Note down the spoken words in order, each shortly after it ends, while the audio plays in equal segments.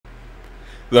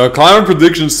The Climate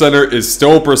Prediction Center is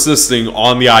still persisting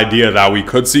on the idea that we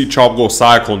could see tropical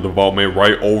cyclone development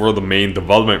right over the main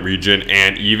development region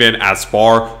and even as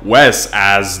far west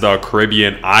as the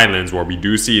Caribbean islands, where we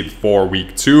do see for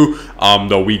week 2,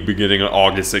 the week beginning on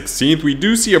August 16th, we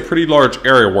do see a pretty large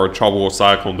area where tropical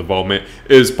cyclone development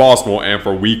is possible, and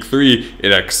for week 3,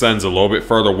 it extends a little bit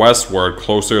further westward,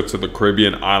 closer to the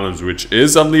Caribbean islands, which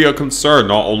is definitely a concern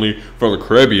not only for the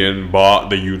Caribbean, but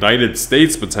the United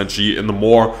States potentially in the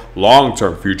more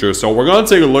long-term future. So we're going to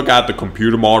take a look at the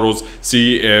computer models,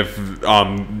 see if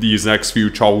these next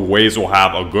few tropical waves will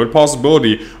have a good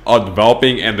possibility of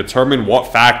developing, and determine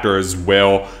what factors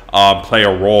will play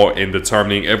a role in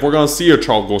determining if we're going to see a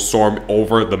tropical storm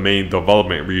over the main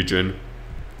development region.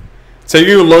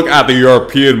 Taking a look at the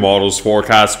European models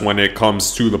forecast when it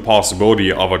comes to the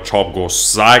possibility of a tropical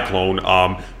cyclone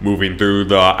moving through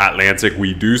the Atlantic,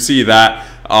 we do see that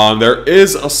there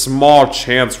is a small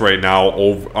chance right now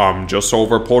over, just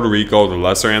over Puerto Rico, the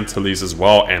Lesser Antilles as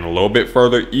well, and a little bit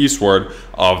further eastward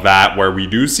of that, where we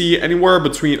do see anywhere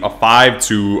between a 5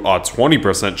 to a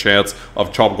 20% chance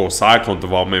of tropical cyclone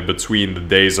development between the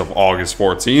days of August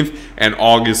 14th and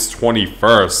August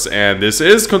 21st. And this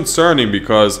is concerning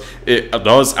because it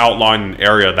does outline an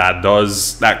area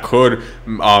that could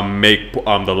make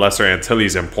the Lesser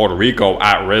Antilles and Puerto Rico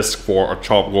at risk for a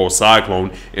tropical cyclone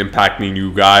impacting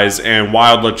you guys. And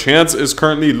while the chance is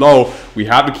currently low, we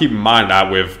have to keep in mind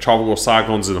that with tropical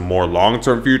cyclones in the more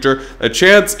long-term future, the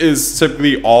chance is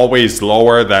typically always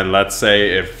lower than, let's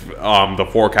say, if the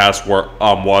forecast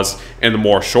was in the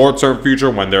more short-term future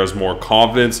when there's more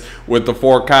confidence with the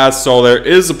forecast. So there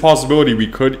is a possibility we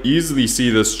could easily see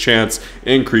this chance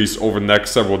increase over the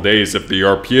next several days if the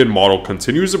European model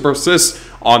continues to persist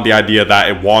on the idea that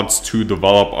it wants to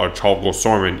develop a tropical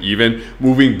storm. And even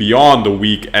moving beyond the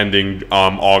week ending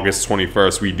August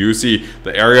 21st, we do see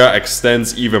the area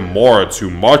extends even more to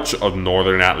much of the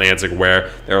northern Atlantic,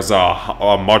 where there's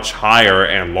a much higher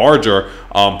and larger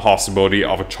possibility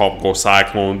of a tropical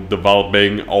cyclone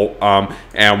developing,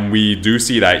 and we do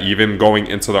see that even going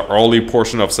into the early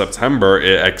portion of September,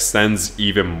 it extends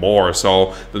even more.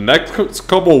 So the next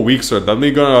couple of weeks are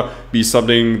definitely gonna be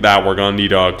something that we're gonna need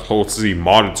to closely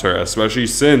monitor, especially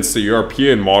since the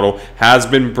European model has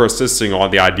been persisting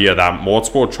on the idea that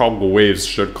multiple tropical waves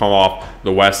should come off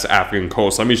the West African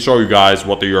coast. Let me show you guys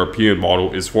what the European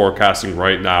model is forecasting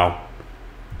right now.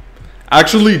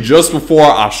 Actually, just before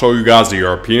I show you guys the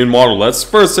European model, let's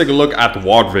first take a look at the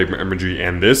water vapor imagery.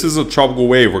 And this is a tropical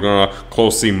wave we're going to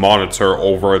closely monitor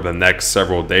over the next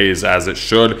several days, as it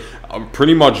should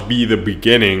pretty much be the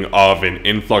beginning of an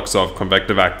influx of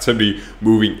convective activity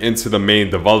moving into the main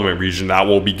development region that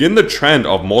will begin the trend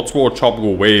of multiple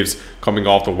tropical waves coming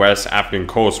off the West African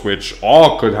coast, which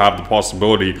all could have the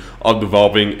possibility of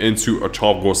developing into a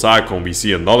tropical cyclone. We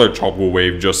see another tropical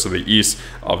wave just to the east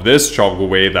of this tropical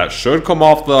wave that should come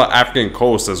off the African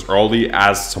coast as early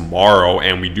as tomorrow.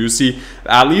 And we do see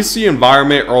at least the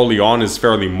environment early on is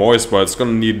fairly moist, but it's going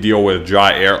to need to deal with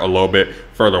dry air a little bit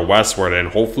further westward, and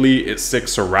hopefully it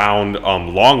sticks around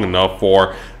long enough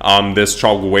for this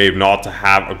tropical wave not to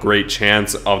have a great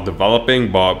chance of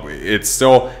developing, but it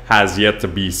still has yet to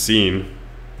be seen.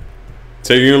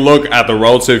 Taking a look at the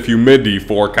relative humidity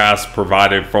forecast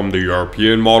provided from the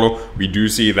European model, we do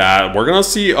see that we're going to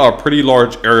see a pretty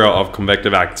large area of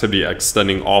convective activity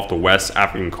extending off the West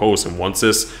African coast. And once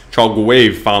this tropical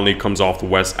wave finally comes off the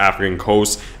West African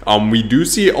coast, we do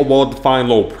see a well-defined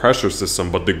low pressure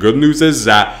system. But the good news is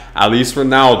that, at least for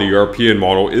now, the European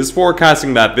model is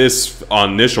forecasting that this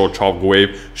initial tropical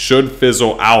wave should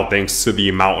fizzle out thanks to the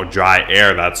amount of dry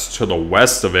air that's to the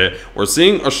west of it. We're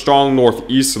seeing a strong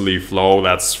northeasterly flow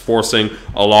that's forcing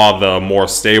a lot of the more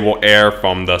stable air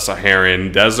from the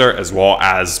Saharan desert as well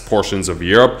as portions of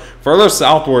Europe further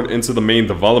southward into the main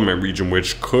development region,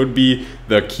 which could be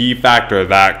the key factor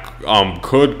that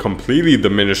could completely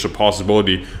diminish the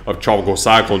possibility of tropical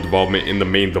cyclone development in the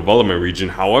main development region.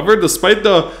 However, despite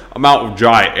the amount of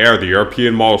dry air, the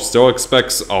European model still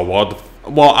expects a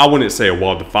well, I wouldn't say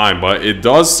well-defined, but it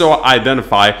does still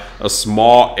identify a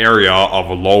small area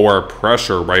of lower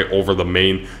pressure right over the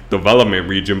main development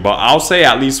region. But I'll say,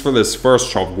 at least for this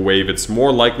first tropical wave, it's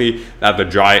more likely that the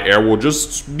dry air will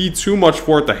just be too much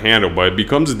for it to handle. But it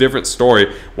becomes a different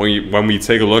story when we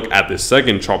take a look at the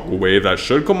second tropical wave that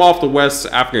should come off the West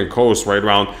African coast right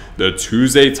around the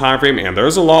Tuesday time frame, and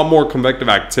there's a lot more convective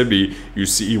activity you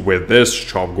see with this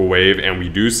tropical wave, and we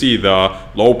do see the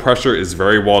low pressure is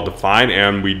very well defined,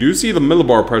 and we do see the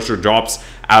millibar pressure drops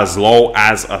as low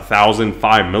as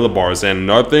 1,005 millibars. And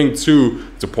another thing too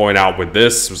to point out with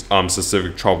this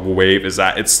specific tropical wave is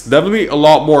that it's definitely a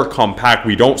lot more compact.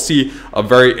 We don't see a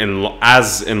very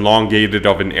as elongated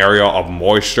of an area of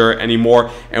moisture anymore,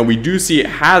 and we do see it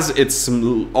has its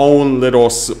own little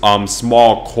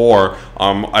small core,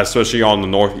 especially on the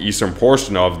northeastern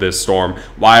portion of this storm.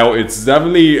 While it's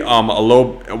definitely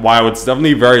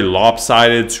very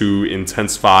lopsided to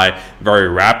intensify very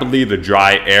rapidly, the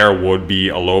dry air would be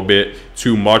a little bit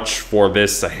too much for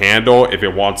this to handle. If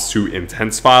it wants to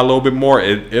intensify a little bit more,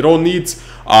 it's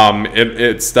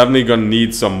definitely going to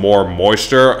need some more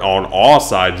moisture on all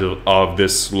sides of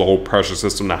this low pressure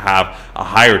system to have a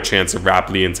higher chance of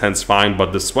rapidly intensifying.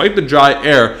 But despite the dry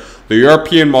air, the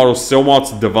European model still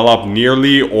wants to develop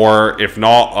nearly, or if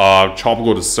not,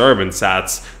 tropical disturbance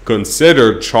that's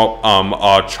considered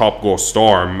a tropical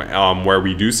storm, where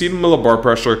we do see the millibar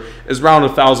pressure is around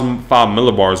 1,005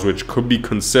 millibars, which could be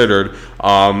considered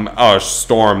a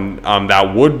storm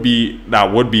that would be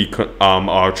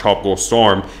a tropical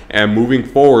storm. And moving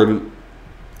forward,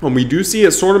 we do see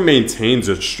it sort of maintains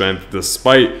its strength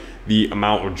despite the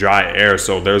amount of dry air.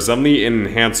 So there's definitely an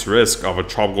enhanced risk of a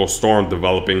tropical storm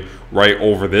developing right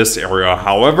over this area.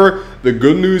 However, the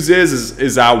good news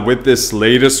is that with this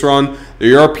latest run, the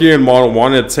European model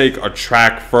wanted to take a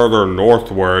track further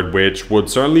northward, which would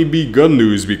certainly be good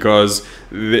news, because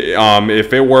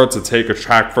if it were to take a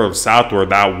track further southward,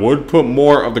 that would put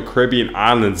more of the Caribbean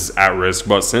islands at risk.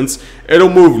 But since it'll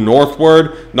move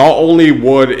northward, not only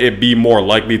would it be more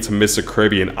likely to miss the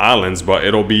Caribbean islands, but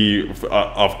it'll be,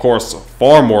 of course,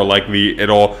 far more likely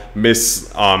it'll miss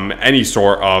any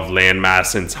sort of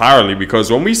landmass entirely,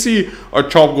 because when we see a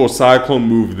tropical cyclone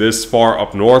move this far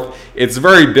up north, it's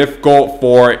very difficult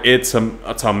for it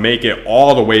to make it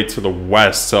all the way to the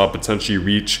west to potentially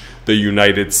reach the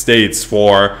United States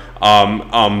before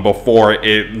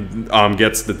it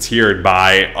gets deterred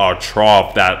by a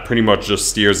trough that pretty much just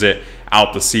steers it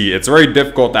out to sea. It's very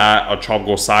difficult that a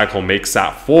tropical cyclone makes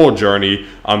that full journey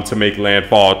to make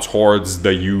landfall towards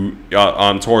the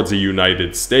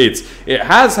United States. It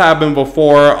has happened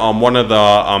before. One of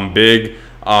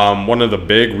the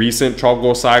big recent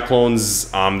tropical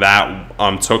cyclones that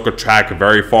took a track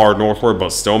very far northward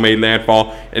but still made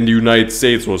landfall in the United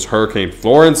States was Hurricane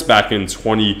Florence back in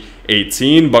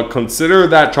 2018. But consider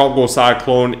that tropical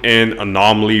cyclone an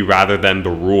anomaly rather than the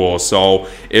rule. So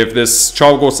if this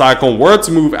tropical cyclone were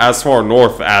to move as far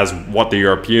north as what the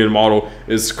European model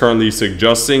is currently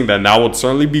suggesting, then that would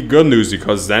certainly be good news,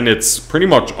 because then it's pretty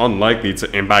much unlikely to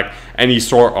impact any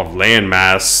sort of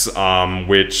landmass,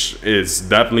 which is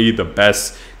definitely the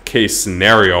best case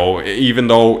scenario. Even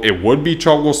though it would be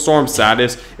tropical storm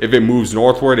status, if it moves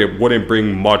northward, it wouldn't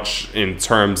bring much in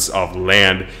terms of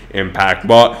land impact.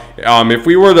 But if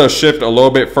we were to shift a little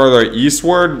bit further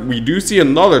eastward, we do see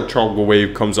another tropical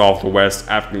wave comes off the West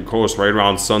African coast right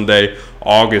around Sunday,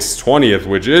 August 20th,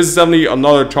 which is definitely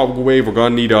another tropical wave we're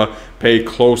going to need to pay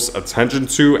close attention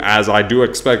to, as I do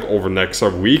expect over the next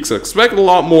several weeks. Expect a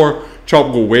lot more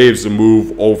tropical waves to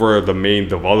move over the main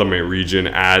development region,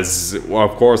 as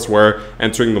of course we're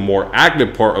entering the more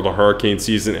active part of the hurricane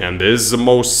season, and this is the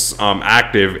most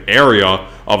active area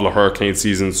of the hurricane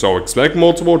season. So expect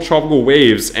multiple tropical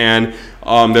waves, and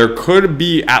there could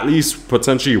be at least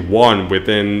potentially one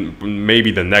within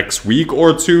maybe the next week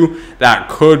or two that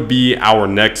could be our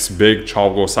next big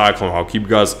tropical cyclone. I'll keep you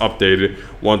guys updated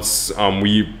once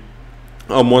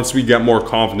we get more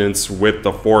confidence with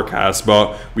the forecast.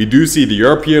 But we do see the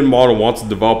European model wants to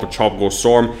develop a tropical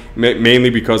storm, mainly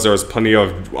because there's plenty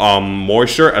of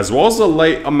moisture, as well as a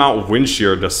light amount of wind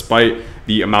shear despite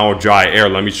the amount of dry air.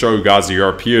 Let me show you guys the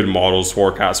European model's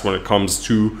forecast when it comes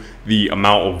to the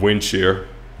amount of wind shear.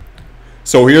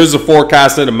 So here's the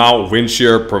forecasted amount of wind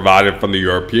shear provided from the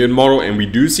European model, and we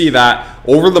do see that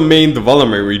over the main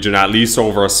development region, at least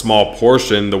over a small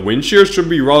portion, the wind shear should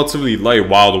be relatively light,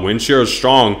 while the wind shear is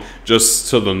strong just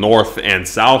to the north and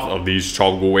south of these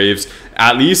tropical waves.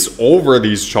 At least over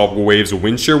these tropical waves, the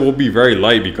wind shear will be very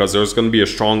light, because there's going to be a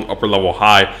strong upper level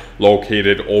high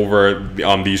located over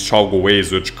these tropical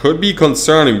waves, which could be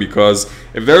concerning, because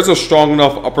if there's a strong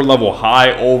enough upper level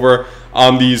high over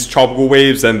these tropical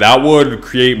waves, then that would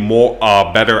create more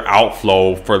better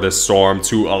outflow for this storm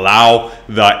to allow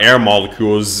the air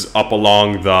molecules up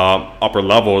along the upper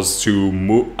levels to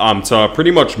move to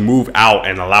pretty much move out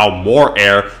and allow more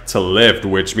air to lift,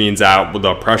 which means that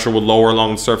the pressure would lower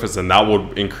along the surface, and that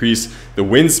would increase the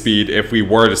wind speed if we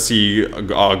were to see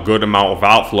a good amount of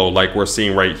outflow like we're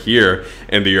seeing right here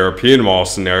in the European model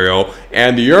scenario.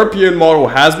 And the European model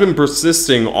has been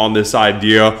persisting on this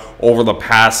idea over the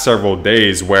past several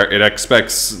days, where it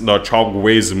expects the tropical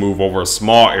waves to move over a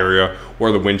small area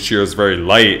where the wind shear is very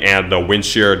light, and the wind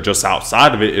shear just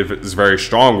outside of it is very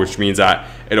strong, which means that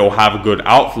it'll have a good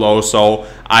outflow. So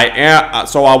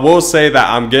I will say that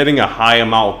I'm getting a high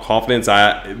amount of confidence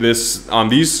that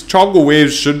these tropical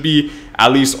waves should be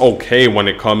at least okay when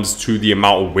it comes to the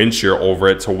amount of wind shear over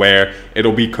it, to where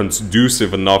it'll be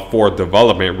conducive enough for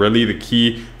development. Really, the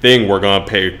key thing we're going to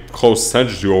pay close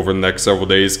attention to over the next several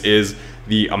days is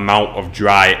the amount of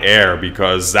dry air,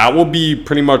 because that will be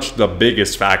pretty much the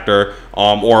biggest factor,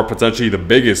 or potentially the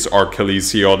biggest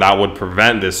Achilles heel that would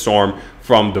prevent this storm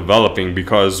from developing.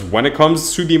 Because when it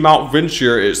comes to the amount of wind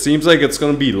shear, it seems like it's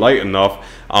going to be light enough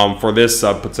for this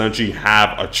to potentially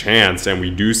have a chance, and we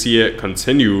do see it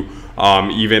continue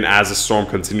even as the storm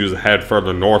continues to head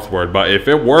further northward. But if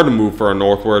it were to move further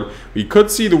northward, we could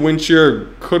see the wind shear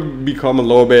could become a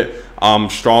little bit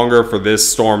stronger for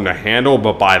this storm to handle.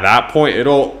 But by that point,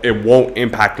 it won't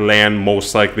impact land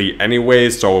most likely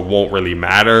anyways, so it won't really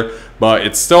matter. But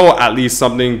it's still at least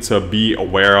something to be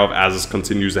aware of as this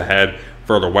continues to head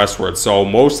further westward. So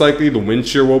most likely the wind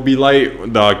shear will be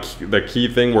light. The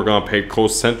key thing we're going to pay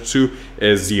close attention to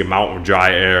is the amount of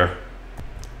dry air.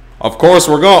 Of course,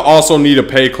 we're going to also need to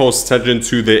pay close attention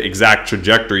to the exact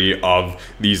trajectory of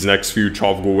these next few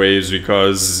tropical waves,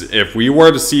 because if we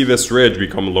were to see this ridge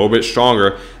become a little bit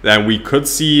stronger, then we could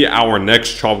see our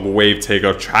next tropical wave take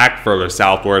a track further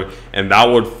southward, and that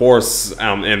would force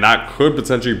and that could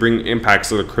potentially bring impacts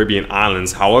to the Caribbean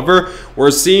islands. However,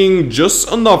 we're seeing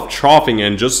just enough troughing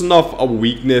and just enough of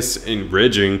weakness in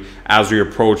ridging as we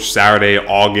approach Saturday,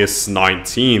 August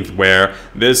 19th, where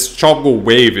this tropical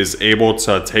wave is able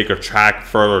to take a track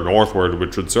further northward,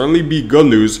 which would certainly be good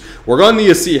news. We're going to need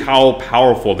to see how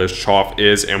powerful this trough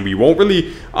is, and we won't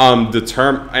really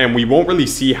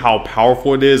see how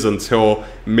powerful it is until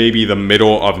maybe the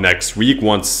middle of next week,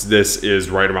 once this is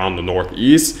right around the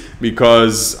northeast.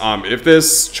 Because if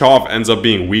this trough ends up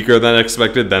being weaker than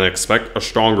expected, then expect a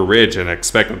stronger ridge and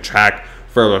expect a track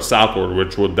further southward,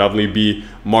 which will definitely be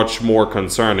much more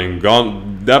concerning.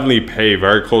 Definitely pay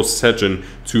very close attention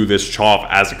to this trough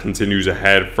as it continues to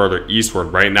head further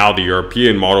eastward. Right now, the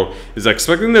European model is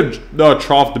expecting the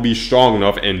trough to be strong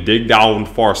enough and dig down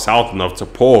far south enough to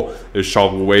pull this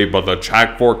tropical wave, but the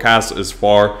track forecast is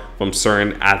far from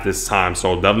certain at this time.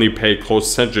 So definitely pay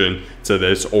close attention to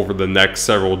this over the next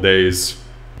several days.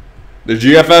 The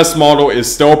GFS model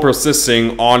is still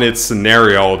persisting on its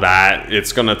scenario that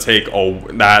it's going to take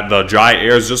that the dry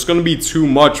air is just going to be too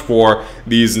much for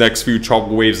these next few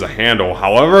tropical waves to handle.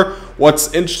 However,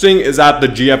 what's interesting is that the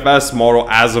GFS model,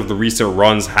 as of the recent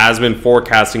runs, has been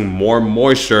forecasting more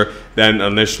moisture than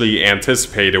initially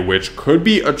anticipated, which could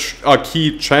be a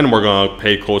key trend we're going to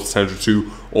pay close attention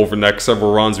to over the next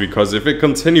several runs. Because if it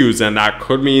continues, then that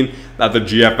could mean that the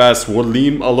GFS would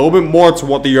lean a little bit more to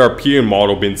what the European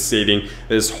model been stating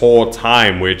this whole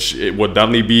time, which it would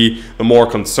definitely be the more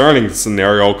concerning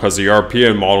scenario, because the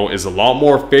European model is a lot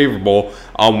more favorable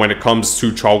when it comes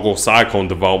to tropical cyclone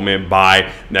development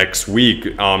by next week.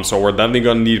 So we're definitely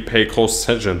going to need to pay close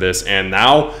attention to this. And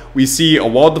now we see a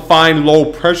well-defined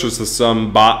low pressure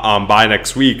system by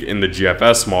next week in the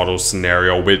GFS model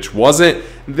scenario, which wasn't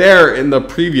there in the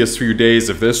previous few days.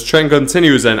 If this trend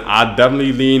continues, then I'd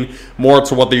definitely lean more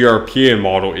to what the European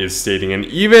model is stating. And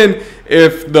even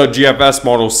if the GFS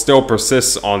model still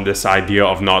persists on this idea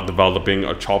of not developing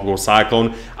a tropical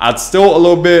cyclone, I'll still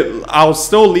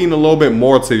lean a little bit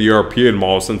more to the European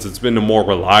model, since it's been a more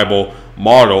reliable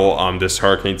model this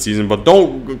hurricane season. But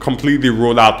don't completely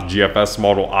rule out the GFS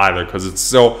model either, because it's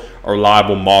still a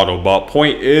reliable model. But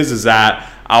point is that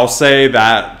I'll say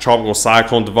that tropical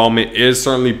cyclone development is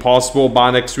certainly possible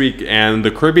by next week, and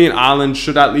the Caribbean islands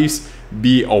should at least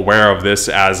be aware of this,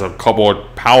 as a couple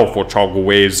of powerful tropical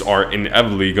waves are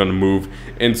inevitably going to move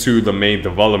into the main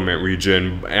development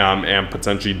region and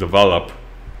potentially develop.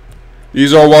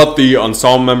 These are what the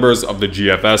ensemble members of the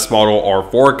GFS model are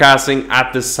forecasting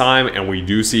at this time, and we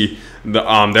do see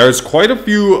there's quite a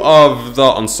few of the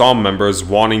ensemble members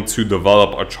wanting to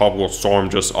develop a tropical storm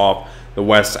just off the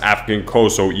West African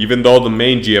coast. So even though the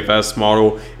main GFS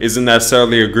model isn't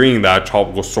necessarily agreeing that a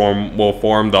tropical storm will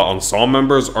form, the ensemble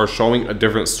members are showing a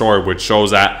different story, which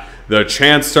shows that the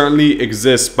chance certainly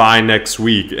exists by next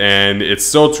week, and it's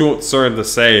still too uncertain to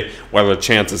say whether the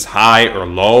chance is high or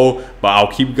low, but I'll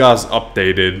keep you guys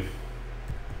updated.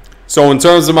 So in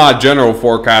terms of my general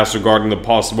forecast regarding the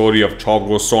possibility of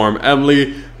Tropical Storm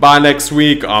Emily by next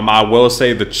week, I will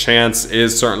say the chance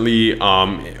is certainly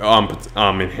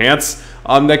enhanced.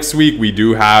 Next week, we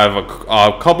do have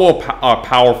a couple of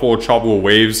powerful tropical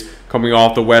waves coming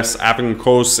off the West African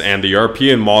coast, and the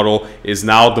European model is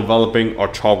now developing a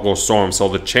tropical storm. So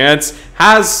the chance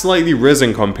has slightly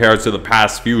risen compared to the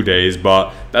past few days,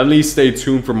 but at least stay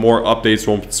tuned for more updates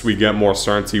once we get more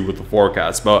certainty with the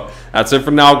forecast. But that's it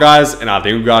for now, guys, and I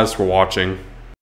thank you guys for watching.